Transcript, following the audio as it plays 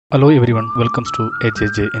Hello everyone, welcome to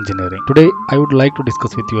AJJ Engineering. Today I would like to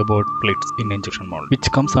discuss with you about splits in injection mold,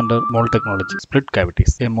 which comes under mold technology. Split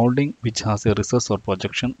cavities, a molding which has a recess or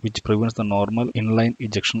projection which prevents the normal inline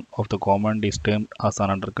ejection of the component is termed as an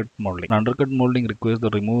undercut molding. An undercut molding requires the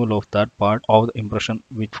removal of that part of the impression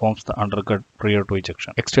which forms the undercut prior to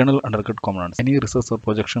ejection. External undercut components. Any recess or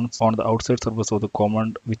projections on the outside surface of the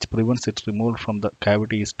component which prevents its removal from the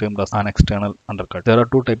cavity is termed as an external undercut. There are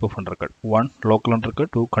two types of undercut. One, local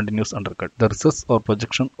undercut. Two, continuous undercut. The recess or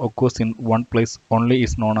projection occurs in one place only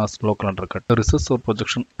is known as local undercut. The recess or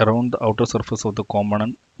projection around the outer surface of the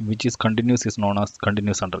component which is continuous is known as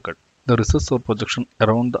continuous undercut. The recess or projection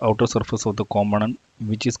around the outer surface of the component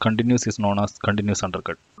which is continuous is known as continuous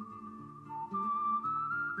undercut.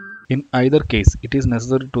 In either case, it is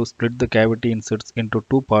necessary to split the cavity insets into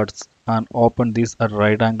two parts and open these at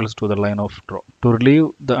right angles to the line of draw to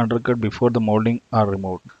relieve the undercut before the molding are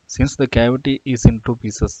removed. Since the cavity is in two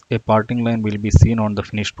pieces, a parting line will be seen on the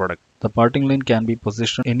finished product. The parting line can be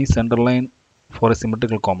positioned any center line for a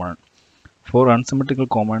symmetrical component. For unsymmetrical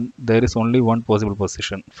component, there is only one possible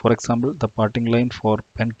position. For example, the parting line for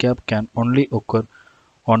pen cap can only occur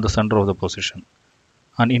on the center of the position.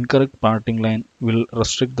 An incorrect parting line will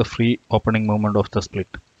restrict the free opening movement of the split,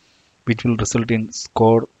 which will result in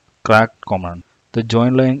scored cracked component. The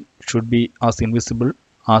joint line should be as invisible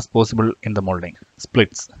as possible in the molding.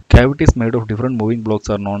 Splits. Cavities made of different moving blocks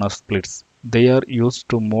are known as splits. They are used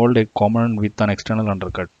to mold a component with an external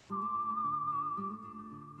undercut.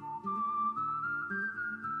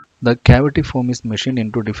 The cavity foam is machined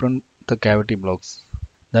into different cavity blocks.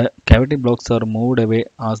 The cavity blocks are moved away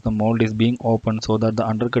as the mold is being opened so that the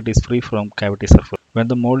undercut is free from cavity surface. When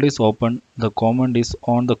the mold is opened, the component is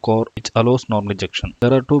on the core which allows normal ejection.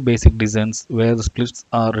 There are two basic designs where the splits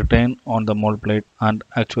are retained on the mold plate and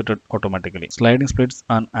actuated automatically. Sliding splits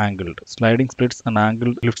and angled. Sliding splits and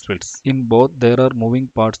angled lift splits. In both there are moving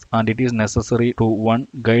parts and it is necessary to 1.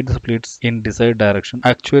 Guide the splits in desired direction,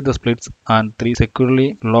 actuate the splits, and 3.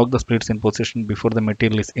 Securely lock the splits in position before the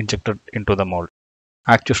material is injected into the mold.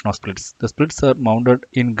 Actuation of splits. The splits are mounted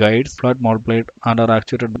in guides, flat mold plate, and are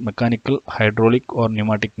actuated by mechanical, hydraulic, or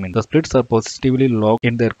pneumatic means. The splits are positively locked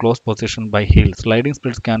in their closed position by heels. Sliding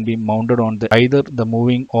splits can be mounted on either the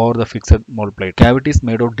moving or the fixed mold plate. Cavities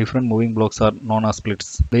made of different moving blocks are known as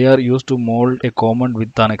splits. They are used to mold a component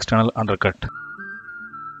with an external undercut.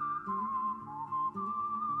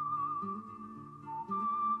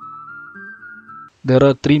 There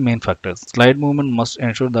are three main factors. Slide movement must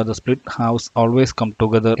ensure that the split halves always come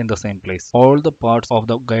together in the same place. All the parts of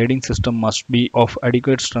the guiding system must be of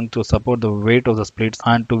adequate strength to support the weight of the splits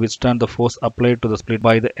and to withstand the force applied to the split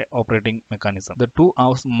by the operating mechanism. The two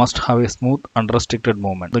halves must have a smooth, unrestricted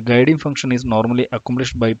movement. The guiding function is normally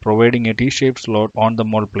accomplished by providing a T-shaped slot on the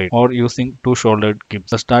mold plate or using two shouldered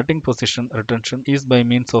gibs. The starting position retention is by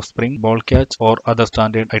means of spring, ball catch, or other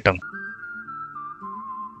standard item.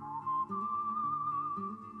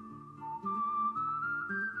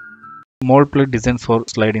 Mold plate design for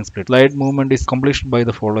sliding split. Slide movement is accomplished by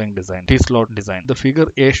the following design. T-slot design. The figure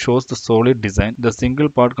A shows the solid design. The single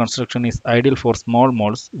part construction is ideal for small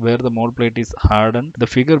molds where the mold plate is hardened. The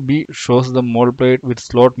figure B shows the mold plate with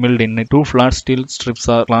slot milled in it. Two flat steel strips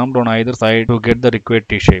are clamped on either side to get the required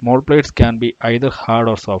T-shape. Mold plates can be either hard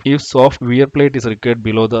or soft. If soft, wear plate is required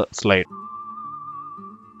below the slide.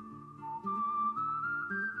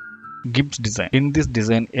 Gib Design. In this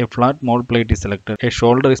design, a flat mold plate is selected. A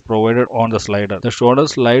shoulder is provided on the slider. The shoulder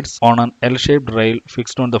slides on an L-shaped rail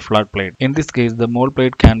fixed on the flat plate. In this case, the mold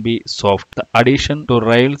plate can be soft. The addition to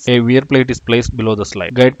rails, a wear plate is placed below the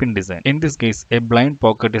slide. Guide pin design. In this case, a blind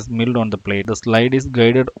pocket is milled on the plate. The slide is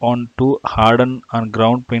guided on two hardened and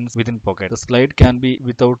ground pins within pocket. The slide can be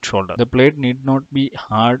without shoulder. The plate need not be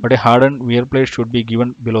hard, but a hardened wear plate should be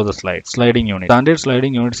given below the slide. Sliding unit. Standard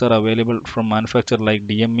sliding units are available from manufacturers like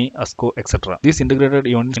DME, etc. These integrated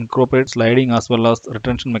units incorporate sliding as well as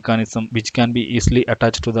retention mechanism which can be easily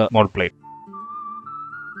attached to the mold plate.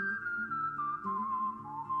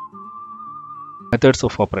 Methods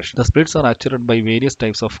of operation. The splits are actuated by various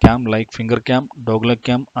types of cam like finger cam, dogleg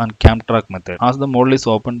cam, and cam track method. As the mold is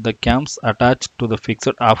opened, the cams attached to the fixed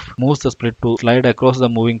half moves the split to slide across the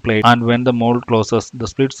moving plate, and when the mold closes, the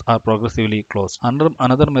splits are progressively closed.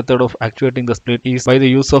 Another method of actuating the split is by the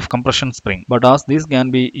use of compression spring. But as these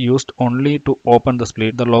can be used only to open the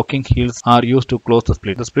split, the locking heels are used to close the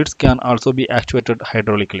split. The splits can also be actuated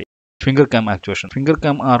hydraulically. Finger cam actuation. Finger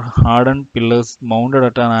cam are hardened pillars mounted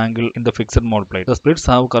at an angle in the fixed mold plate. The splits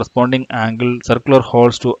have corresponding angle circular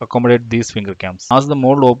holes to accommodate these finger cams. As the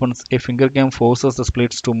mold opens, a finger cam forces the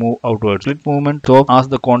splits to move outward. Split movement stops as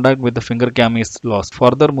the contact with the finger cam is lost.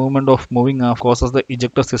 Further movement of moving arm causes the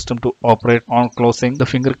ejector system to operate. On closing, the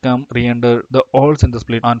finger cam re-enter the holes in the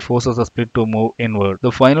split and forces the split to move inward.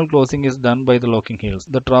 The final closing is done by the locking heels.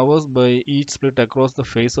 The traverse by each split across the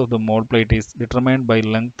face of the mold plate is determined by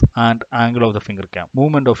length and angle of the finger cam.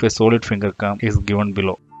 Movement of a solid finger cam is given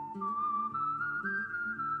below.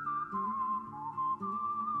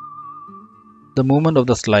 The movement of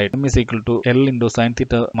the slide m is equal to L into sin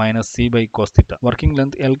theta minus C by cos theta. Working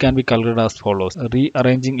length L can be calculated as follows.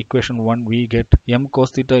 Rearranging equation 1, we get m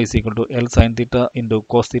cos theta is equal to L sin theta into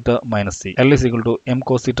cos theta minus C. L is equal to m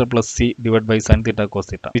cos theta plus C divided by sin theta cos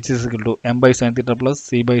theta, which is equal to m by sin theta plus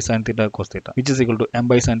C by sin theta cos theta, which is equal to m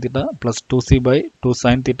by sin theta plus 2C by 2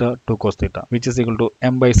 sin theta 2 cos theta, which is equal to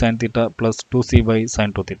m by sin theta plus 2C by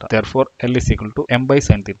sin 2 theta. Therefore, L is equal to m by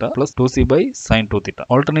sin theta plus 2C by sin 2 theta.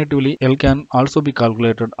 Alternatively, L can also be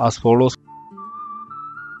calculated as follows.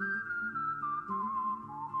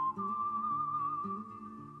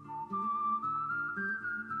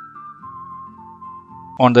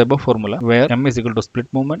 On the above formula, where m is equal to split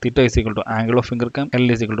movement, theta is equal to angle of finger cam, L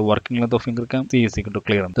is equal to working length of finger cam, C is equal to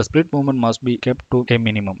clearance. The split movement must be kept to a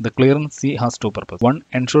minimum. The clearance C has two purposes. One,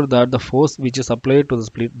 ensure that the force which is applied to the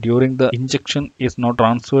split during the injection is not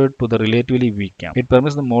transferred to the relatively weak cam. It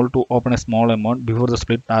permits the mold to open a small amount before the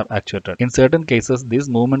split are actuated. In certain cases, this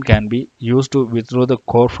movement can be used to withdraw the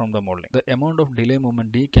core from the molding. The amount of delay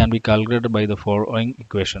moment D can be calculated by the following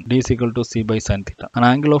equation. D is equal to C by sin theta. An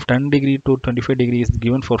angle of 10 degree to 25 degree is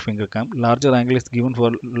given for finger cam. Larger angle is given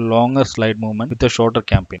for longer slide movement with a shorter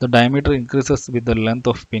cam pin. The diameter increases with the length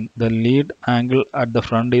of pin. The lead angle at the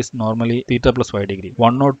front is normally theta plus 5 degree.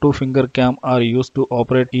 1 or 2 finger cam are used to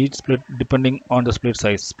operate each split depending on the split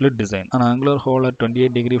size. Split design. An angular hole at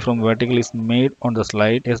 28 degree from vertical is made on the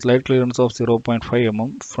slide. A slide clearance of 0.5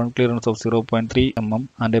 mm, front clearance of 0.3 mm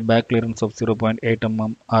and a back clearance of 0.8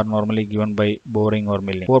 mm are normally given by boring or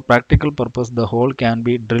milling. For practical purpose, the hole can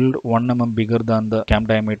be drilled 1 mm bigger than the cam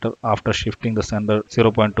diameter after shifting the center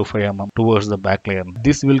 0.25 mm towards the back clearance.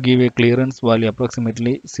 This will give a clearance value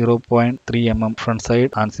approximately 0.3 mm front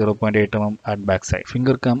side and 0.8 mm at back side.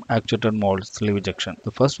 Finger cam actuated mold sleeve ejection. The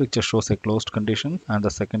first picture shows a closed condition and the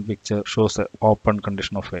second picture shows an open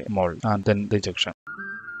condition of a mold and then the ejection.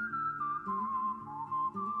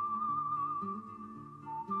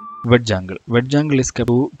 Wedge angle. Wedge angle is kept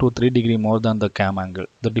 2 to 3 degree more than the cam angle.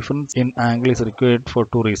 The difference in angle is required for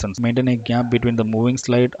two reasons. Maintain a gap between the moving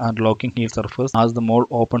slide and locking heel surface as the mold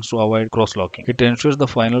opens to avoid cross locking. It ensures the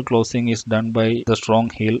final closing is done by the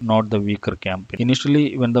strong heel, not the weaker cam pin.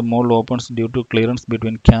 Initially, when the mold opens due to clearance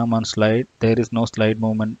between cam and slide, there is no slide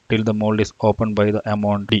movement till the mold is opened by the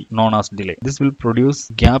amount D, known as delay. This will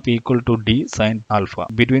produce gap equal to D sin alpha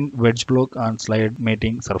between wedge block and slide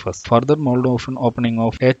mating surface. Further mold opening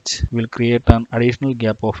of H will create an additional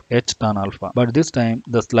gap of H tan alpha, but this time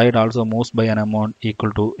the slide also moves by an amount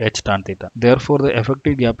equal to H tan theta. Therefore, the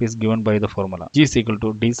effective gap is given by the formula G is equal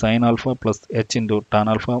to D sin alpha plus H into tan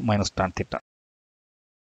alpha minus tan theta.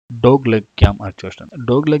 Dog leg cam actuation.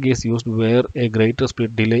 Dog leg is used where a greater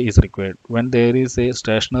split delay is required. When there is a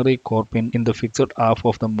stationary core pin in the fixed half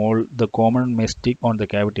of the mold, the component may stick on the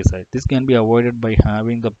cavity side. This can be avoided by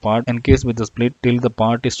having the part encased with the split till the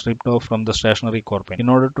part is stripped off from the stationary core pin. In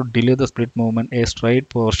order to delay the split movement, a straight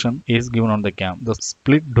portion is given on the cam. The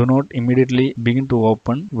split do not immediately begin to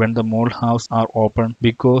open when the mold halves are open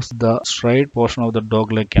because the straight portion of the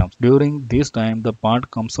dog leg cams. During this time, the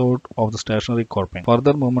part comes out of the stationary core pin.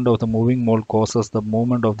 Further movement of the moving mold causes the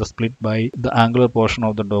movement of the split by the angular portion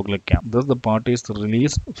of the dogleg cam. Thus, the part is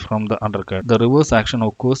released from the undercut. The reverse action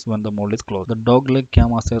occurs when the mold is closed. The dogleg cam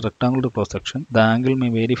has a rectangular cross section. The angle may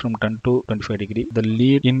vary from 10 to 25 degree. The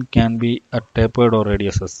lead in can be a tapered or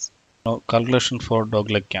radiuses. Now, calculation for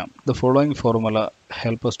dogleg cam. The following formula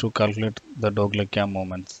help us to calculate the dogleg cam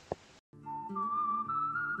moments.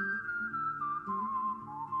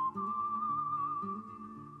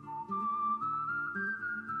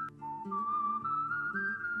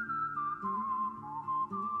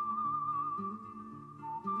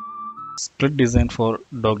 Split design for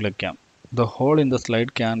dogleg cam. The hole in the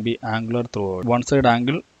slide can be angular throughout. One side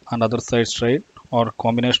angle and other side straight, or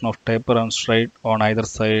combination of taper and straight on either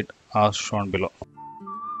side as shown below.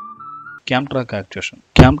 Cam track actuation.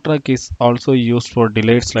 Cam track is also used for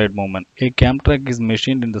delayed slide movement. A cam track is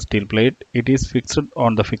machined in the steel plate. It is fixed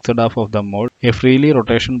on the fixed half of the mold. A freely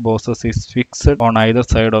rotation bosses is fixed on either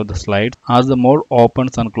side of the slide. As the mold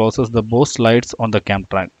opens and closes, the boss slides on the cam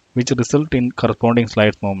track. which result in corresponding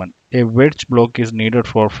slides movement. A wedge block is needed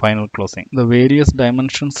for final closing. The various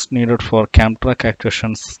dimensions needed for cam track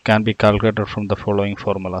actuations can be calculated from the following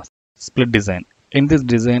formulas. Split design. In this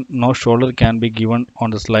design, no shoulder can be given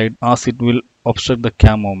on the slide as it will obstruct the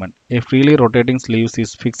cam movement. A freely rotating sleeve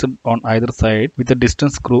is fixed on either side with a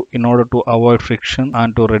distance screw in order to avoid friction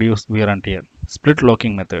and to reduce wear and tear. Split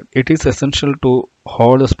locking method. It is essential to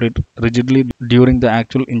hold the split rigidly during the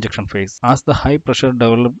actual injection phase, as the high pressure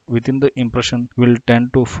developed within the impression will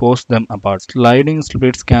tend to force them apart. Sliding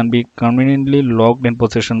splits can be conveniently locked in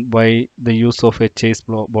position by the use of a chase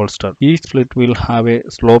bolster. Each split will have a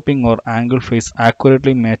sloping or angle face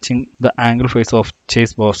accurately matching the angle face of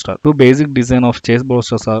chase bolster. Two basic design of chase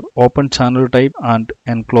bolsters are open channel type and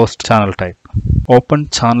enclosed channel type. Open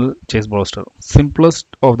channel chase bolster. Simplest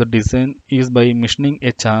of the design is by machining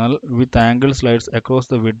a channel with angle slides across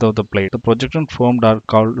the width of the plate. The projection formed are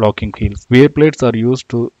called locking heels. Wear plates are used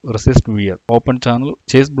to resist wear. Open channel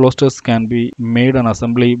chase bolsters can be made on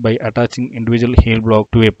assembly by attaching individual heel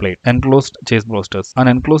block to a plate. Enclosed chase bolsters. An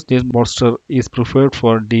enclosed chase bolster is preferred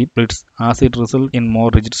for deep splits as it results in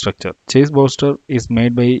more rigid structure. Chase bolster is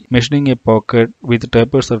made by machining a pocket with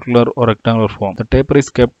tapered circular or rectangular form. The taper is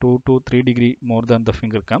kept 2 to 3 degrees more than the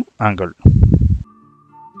finger cam angle.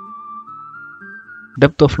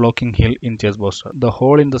 Depth of locking heel in chase bolster. The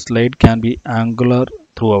hole in the slide can be angular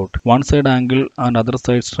throughout. One side angle and other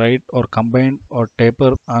side straight or combined, or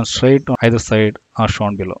taper and straight on either side are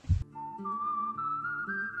shown below.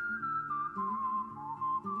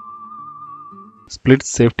 Split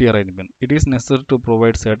safety arrangement. It is necessary to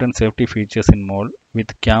provide certain safety features in mold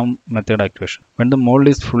with cam method actuation. When the mold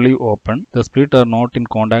is fully open, the split are not in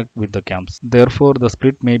contact with the cams. Therefore, the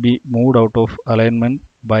split may be moved out of alignment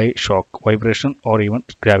by shock, vibration, or even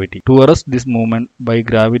gravity. To arrest this movement by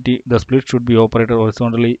gravity, the split should be operated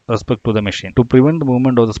horizontally respect to the machine. To prevent the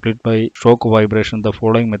movement of the split by shock or vibration, the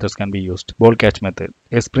following methods can be used. Ball catch method.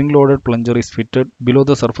 A spring-loaded plunger is fitted below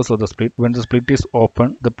the surface of the split. When the split is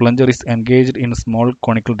open, the plunger is engaged in a small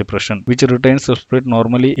conical depression, which retains the split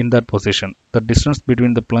normally in that position. The distance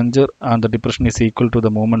between the plunger and the depression is equal to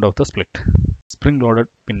the movement of the split. Spring-loaded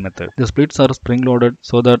pin method. The splits are spring-loaded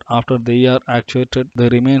so that after they are actuated, they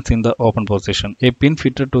remain in the open position. A pin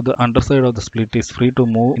fitted to the underside of the split is free to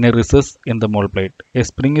move in a recess in the mold plate. A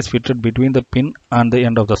spring is fitted between the pin and the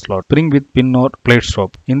end of the slot. Spring with pin or plate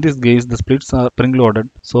stop. In this case, the splits are spring-loaded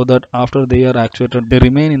so that after they are actuated, they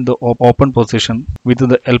remain in the open position with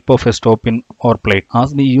the help of a stop pin or plate.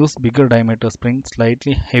 As we use bigger diameter spring,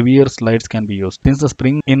 slightly heavier slides can be used. Since the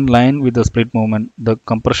spring in line with the split movement, the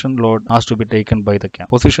compression load has to be taken by the cam.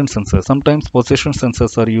 Position sensors. Sometimes position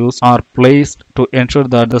sensors are placed to ensure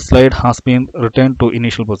that the slide has been returned to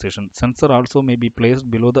initial position. Sensor also may be placed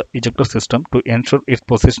below the ejector system to ensure its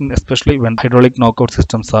position, especially when hydraulic knockout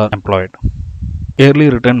systems are employed. Early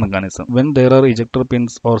return mechanism. When there are ejector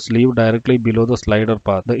pins or sleeve directly below the slider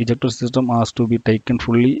path, the ejector system has to be taken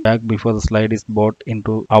fully back before the slide is brought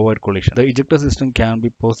into avoid collision. The ejector system can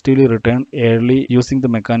be positively returned early using the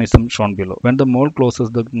mechanism shown below. When the mold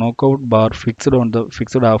closes, the knockout bar fixed on the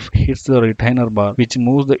fixed half hits the retainer bar, which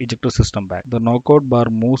moves the ejector system back. The knockout bar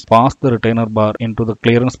moves past the retainer bar into the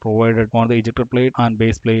clearance provided on the ejector plate and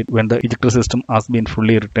base plate when the ejector system has been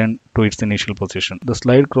fully returned to its initial position. The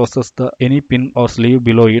slide crosses any pin or sleeve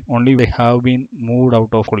below it only they have been moved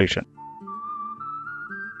out of collision.